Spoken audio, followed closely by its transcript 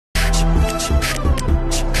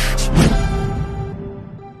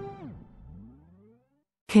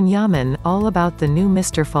Can Yaman, all about the new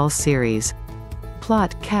Mr. False series.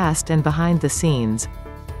 Plot, cast and behind the scenes.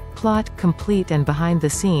 Plot, complete and behind the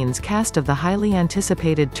scenes cast of the highly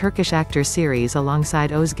anticipated Turkish actor series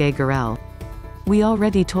alongside Özge Gürel. We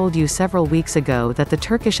already told you several weeks ago that the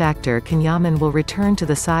Turkish actor Can Yaman will return to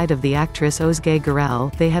the side of the actress Özge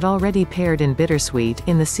Gürel. They had already paired in Bittersweet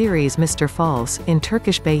in the series Mr. False, in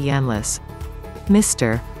Turkish Bey Yanlış.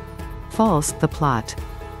 Mr. False, the plot.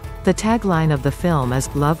 The tagline of the film is,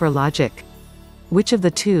 Love or Logic? Which of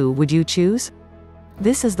the two would you choose?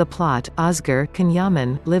 This is the plot. Özge Can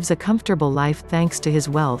Yaman lives a comfortable life thanks to his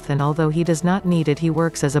wealth, and although he does not need it, he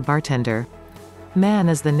works as a bartender. Man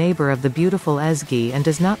is the neighbor of the beautiful Ezgi and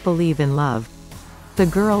does not believe in love. The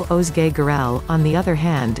girl Özge Gürel, on the other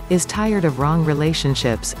hand, is tired of wrong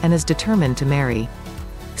relationships, and is determined to marry.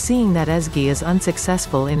 Seeing that Ezgi is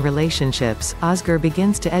unsuccessful in relationships, Özge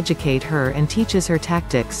begins to educate her and teaches her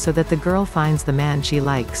tactics so that the girl finds the man she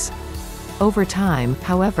likes. Over time,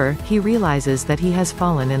 however, he realizes that he has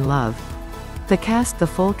fallen in love. The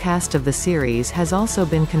full cast of the series has also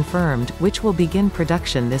been confirmed, which will begin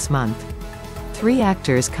production this month. 3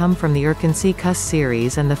 actors come from the Erkanci Kus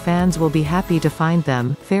series and the fans will be happy to find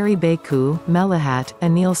them: Feri Beyku, Melahat,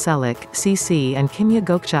 Anil Selik, CC and Kimya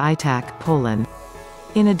Gökçe Aytak, Poland.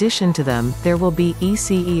 In addition to them, there will be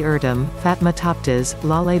Ece Erdem, Fatma Toptaz,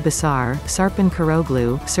 Lale Basar, Sarpan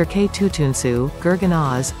Karoglu, Serkay Tutunsu, Gürgen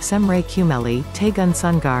Oz, Semre Kumeli, Taygun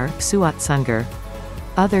Sungar, Suat Sungar.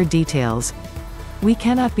 Other details. We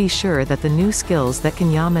cannot be sure that the new skills that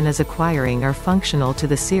Can Yaman is acquiring are functional to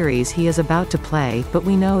the series he is about to play, but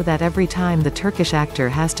we know that every time the Turkish actor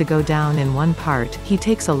has to go down in one part, he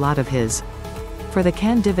takes a lot of his. For the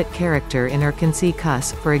Can Divit character in Erkanci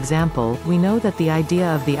Kus, for example, we know that the idea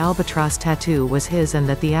of the albatross tattoo was his and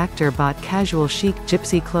that the actor bought casual chic,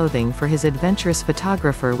 gypsy clothing for his adventurous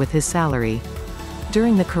photographer with his salary.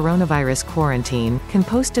 During the coronavirus quarantine, Can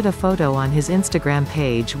posted a photo on his Instagram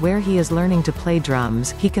page where he is learning to play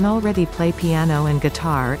drums. He can already play piano and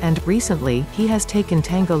guitar, and, recently, he has taken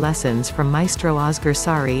tango lessons from Maestro Özgür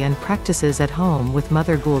Sari and practices at home with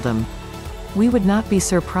Mother Guldum. We would not be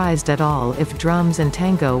surprised at all if drums and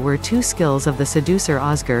tango were 2 skills of the seducer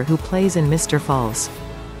Özgür who plays in Mr. False.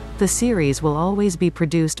 The series will always be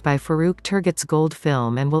produced by Faruk Turgut's Gold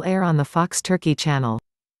Film and will air on the Fox Turkey channel.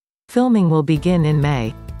 Filming will begin in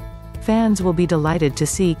May. Fans will be delighted to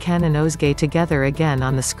see Can and Özge together again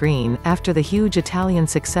on the screen, after the huge Italian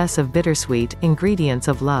success of Bittersweet, Ingredients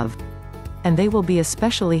of Love. And they will be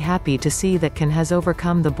especially happy to see that Can has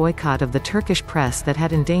overcome the boycott of the Turkish press that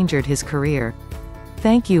had endangered his career.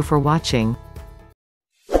 Thank you for watching.